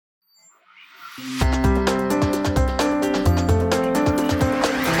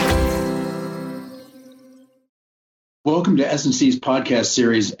Welcome to S&C's podcast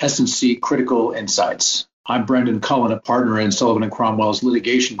series, S&C Critical Insights. I'm Brendan Cullen, a partner in Sullivan & Cromwell's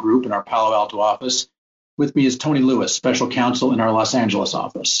litigation group in our Palo Alto office. With me is Tony Lewis, special counsel in our Los Angeles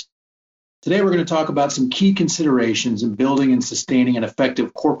office. Today, we're going to talk about some key considerations in building and sustaining an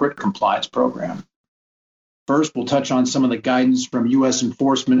effective corporate compliance program. First, we'll touch on some of the guidance from U.S.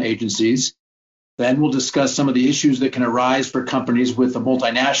 enforcement agencies. Then we'll discuss some of the issues that can arise for companies with a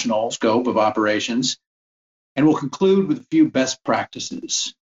multinational scope of operations. And we'll conclude with a few best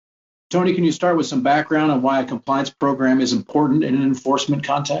practices. Tony, can you start with some background on why a compliance program is important in an enforcement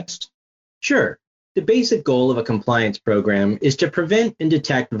context? Sure. The basic goal of a compliance program is to prevent and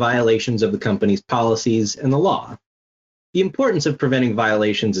detect violations of the company's policies and the law. The importance of preventing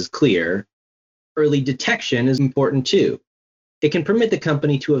violations is clear. Early detection is important too. It can permit the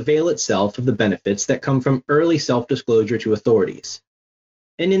company to avail itself of the benefits that come from early self-disclosure to authorities.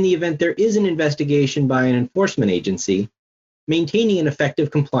 And in the event there is an investigation by an enforcement agency, maintaining an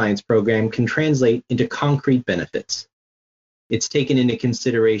effective compliance program can translate into concrete benefits. It's taken into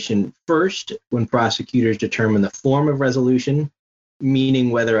consideration first when prosecutors determine the form of resolution, meaning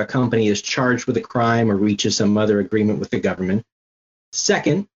whether a company is charged with a crime or reaches some other agreement with the government.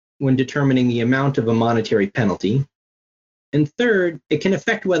 Second, when determining the amount of a monetary penalty. And third, it can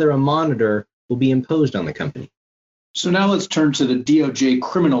affect whether a monitor will be imposed on the company. So now let's turn to the DOJ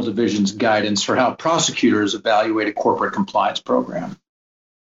Criminal Division's guidance for how prosecutors evaluate a corporate compliance program.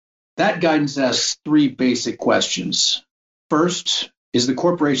 That guidance asks three basic questions. First, is the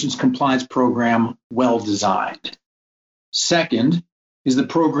corporation's compliance program well designed? Second, is the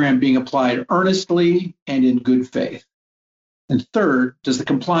program being applied earnestly and in good faith? And third, does the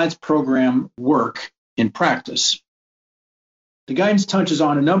compliance program work in practice? The guidance touches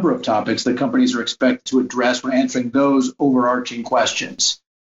on a number of topics that companies are expected to address when answering those overarching questions.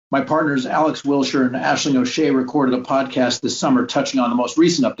 My partners Alex Wilshire and Aisling O'Shea recorded a podcast this summer touching on the most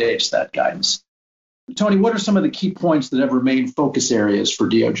recent updates to that guidance. Tony, what are some of the key points that have remained focus areas for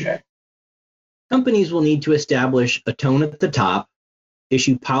DOJ? Companies will need to establish a tone at the top,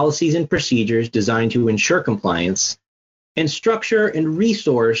 issue policies and procedures designed to ensure compliance, and structure and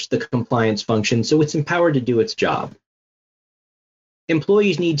resource the compliance function so it's empowered to do its job.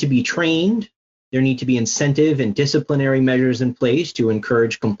 Employees need to be trained. There need to be incentive and disciplinary measures in place to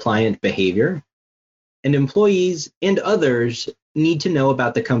encourage compliant behavior. And employees and others need to know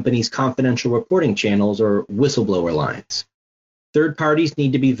about the company's confidential reporting channels or whistleblower lines. Third parties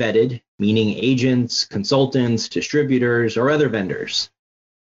need to be vetted, meaning agents, consultants, distributors, or other vendors.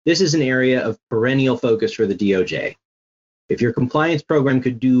 This is an area of perennial focus for the DOJ. If your compliance program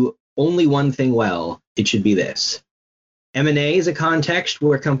could do only one thing well, it should be this. M&A is a context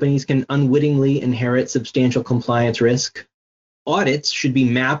where companies can unwittingly inherit substantial compliance risk. Audits should be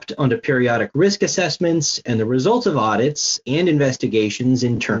mapped onto periodic risk assessments, and the results of audits and investigations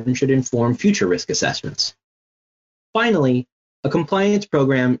in turn should inform future risk assessments. Finally, a compliance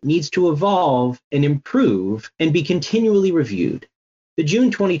program needs to evolve and improve and be continually reviewed. The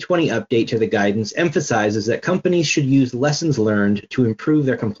June 2020 update to the guidance emphasizes that companies should use lessons learned to improve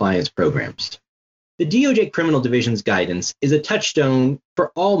their compliance programs. The DOJ Criminal Division's guidance is a touchstone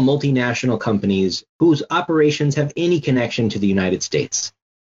for all multinational companies whose operations have any connection to the United States.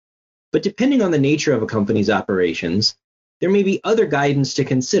 But depending on the nature of a company's operations, there may be other guidance to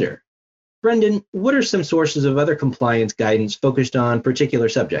consider. Brendan, what are some sources of other compliance guidance focused on particular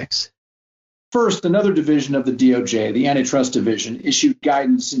subjects? First, another division of the DOJ, the Antitrust Division, issued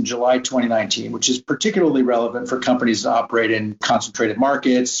guidance in July 2019, which is particularly relevant for companies that operate in concentrated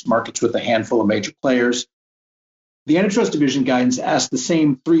markets, markets with a handful of major players. The Antitrust Division guidance asks the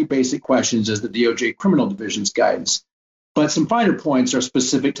same three basic questions as the DOJ Criminal Division's guidance, but some finer points are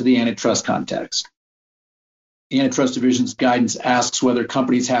specific to the antitrust context. The Antitrust Division's guidance asks whether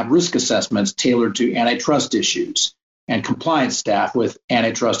companies have risk assessments tailored to antitrust issues and compliance staff with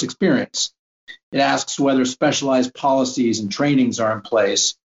antitrust experience. It asks whether specialized policies and trainings are in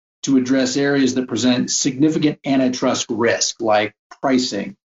place to address areas that present significant antitrust risk, like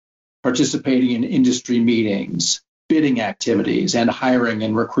pricing, participating in industry meetings, bidding activities, and hiring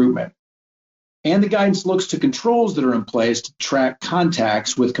and recruitment. And the guidance looks to controls that are in place to track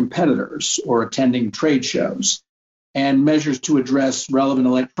contacts with competitors or attending trade shows, and measures to address relevant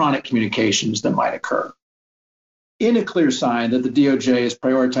electronic communications that might occur. In a clear sign that the DOJ is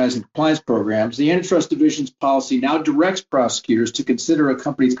prioritizing compliance programs, the Antitrust Division's policy now directs prosecutors to consider a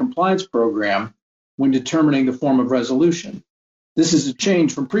company's compliance program when determining the form of resolution. This is a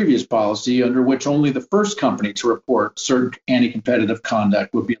change from previous policy under which only the first company to report certain anti-competitive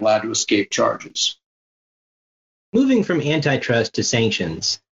conduct would be allowed to escape charges. Moving from antitrust to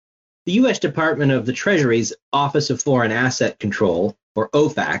sanctions, the U.S. Department of the Treasury's Office of Foreign Asset Control, or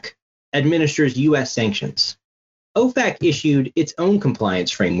OFAC, administers U.S. sanctions. OFAC issued its own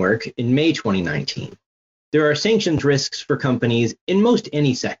compliance framework in May 2019. There are sanctions risks for companies in most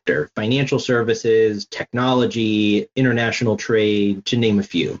any sector, financial services, technology, international trade, to name a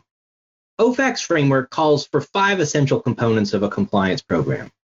few. OFAC's framework calls for 5 essential components of a compliance program: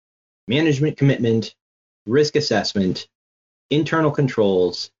 management commitment, risk assessment, internal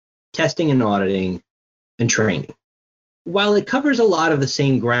controls, testing and auditing, and training. While it covers a lot of the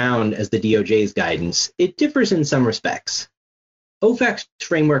same ground as the DOJ's guidance, it differs in some respects. OFAC's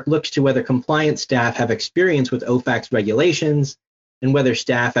framework looks to whether compliance staff have experience with OFAC's regulations and whether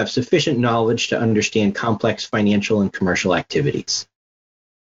staff have sufficient knowledge to understand complex financial and commercial activities.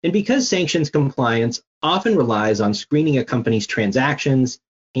 And because sanctions compliance often relies on screening a company's transactions,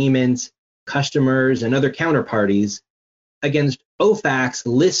 payments, customers, and other counterparties against OFAC's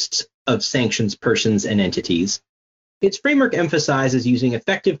lists of sanctions persons and entities, its framework emphasizes using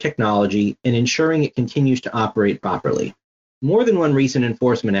effective technology and ensuring it continues to operate properly. More than one recent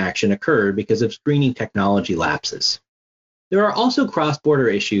enforcement action occurred because of screening technology lapses. There are also cross-border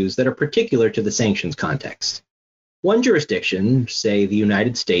issues that are particular to the sanctions context. One jurisdiction, say the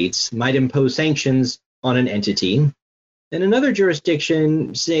United States, might impose sanctions on an entity, and another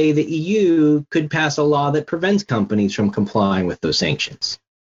jurisdiction, say the EU, could pass a law that prevents companies from complying with those sanctions.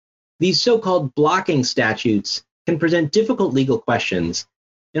 These so-called blocking statutes can present difficult legal questions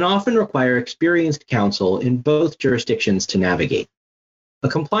and often require experienced counsel in both jurisdictions to navigate. A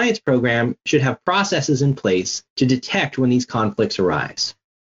compliance program should have processes in place to detect when these conflicts arise.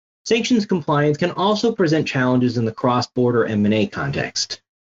 Sanctions compliance can also present challenges in the cross-border M&A context.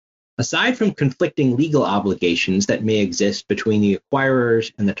 Aside from conflicting legal obligations that may exist between the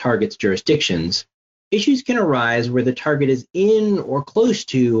acquirers and the target's jurisdictions, issues can arise where the target is in or close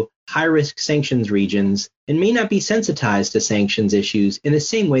to high-risk sanctions regions and may not be sensitized to sanctions issues in the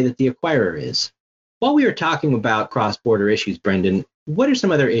same way that the acquirer is. While we are talking about cross-border issues, Brendan, what are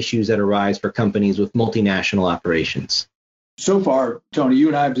some other issues that arise for companies with multinational operations? So far, Tony, you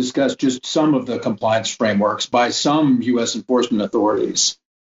and I have discussed just some of the compliance frameworks by some U.S. enforcement authorities.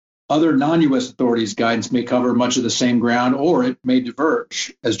 Other non-U.S. authorities' guidance may cover much of the same ground, or it may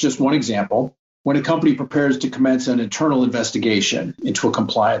diverge. As just one example, when a company prepares to commence an internal investigation into a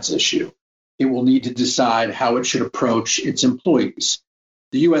compliance issue, it will need to decide how it should approach its employees.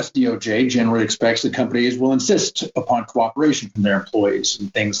 The U.S. DOJ generally expects that companies will insist upon cooperation from their employees in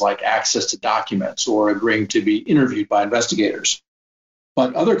things like access to documents or agreeing to be interviewed by investigators.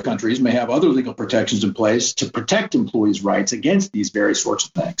 But other countries may have other legal protections in place to protect employees' rights against these very sorts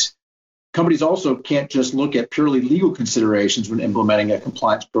of things. Companies also can't just look at purely legal considerations when implementing a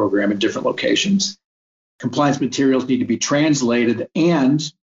compliance program in different locations. Compliance materials need to be translated and,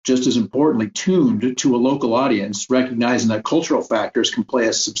 just as importantly, tuned to a local audience, recognizing that cultural factors can play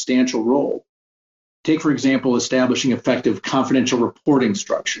a substantial role. Take, for example, establishing effective confidential reporting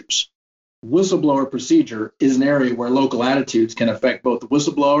structures. Whistleblower procedure is an area where local attitudes can affect both the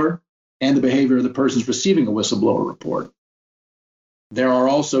whistleblower and the behavior of the persons receiving a whistleblower report. There are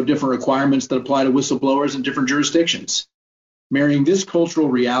also different requirements that apply to whistleblowers in different jurisdictions. Marrying this cultural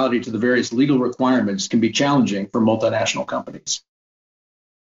reality to the various legal requirements can be challenging for multinational companies.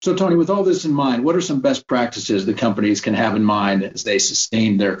 So, Tony, with all this in mind, what are some best practices that companies can have in mind as they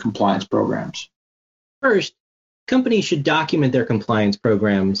sustain their compliance programs? First, companies should document their compliance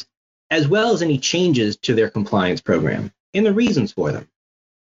programs as well as any changes to their compliance program and the reasons for them.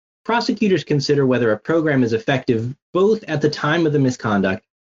 Prosecutors consider whether a program is effective both at the time of the misconduct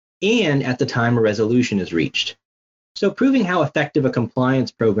and at the time a resolution is reached. So proving how effective a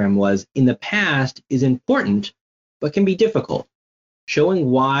compliance program was in the past is important, but can be difficult. Showing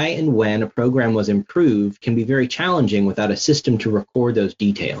why and when a program was improved can be very challenging without a system to record those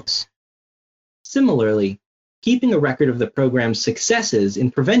details. Similarly, keeping a record of the program's successes in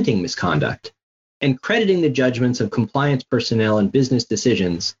preventing misconduct and crediting the judgments of compliance personnel and business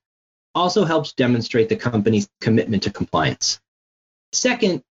decisions also helps demonstrate the company's commitment to compliance.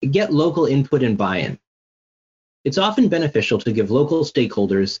 Second, get local input and buy-in. It's often beneficial to give local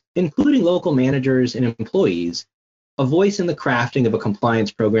stakeholders, including local managers and employees, a voice in the crafting of a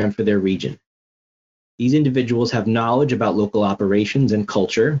compliance program for their region. These individuals have knowledge about local operations and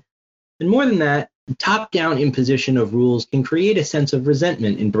culture, and more than that, top-down imposition of rules can create a sense of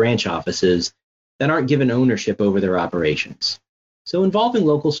resentment in branch offices that aren't given ownership over their operations. So involving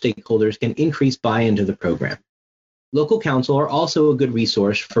local stakeholders can increase buy-in to the program. Local counsel are also a good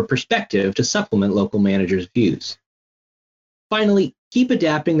resource for perspective to supplement local managers' views. Finally, keep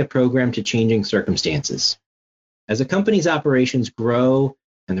adapting the program to changing circumstances. As a company's operations grow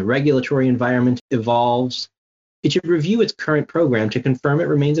and the regulatory environment evolves, it should review its current program to confirm it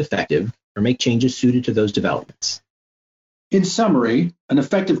remains effective or make changes suited to those developments. In summary, an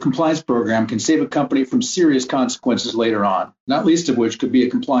effective compliance program can save a company from serious consequences later on, not least of which could be a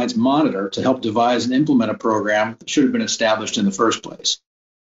compliance monitor to help devise and implement a program that should have been established in the first place.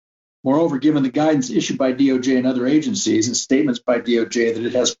 Moreover, given the guidance issued by DOJ and other agencies and statements by DOJ that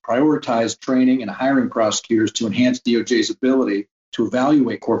it has prioritized training and hiring prosecutors to enhance DOJ's ability to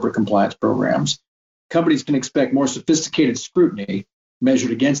evaluate corporate compliance programs, companies can expect more sophisticated scrutiny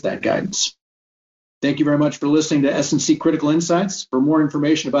measured against that guidance. Thank you very much for listening to S&C Critical Insights. For more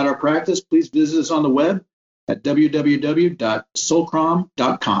information about our practice, please visit us on the web at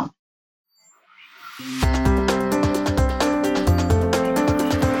www.solcrom.com.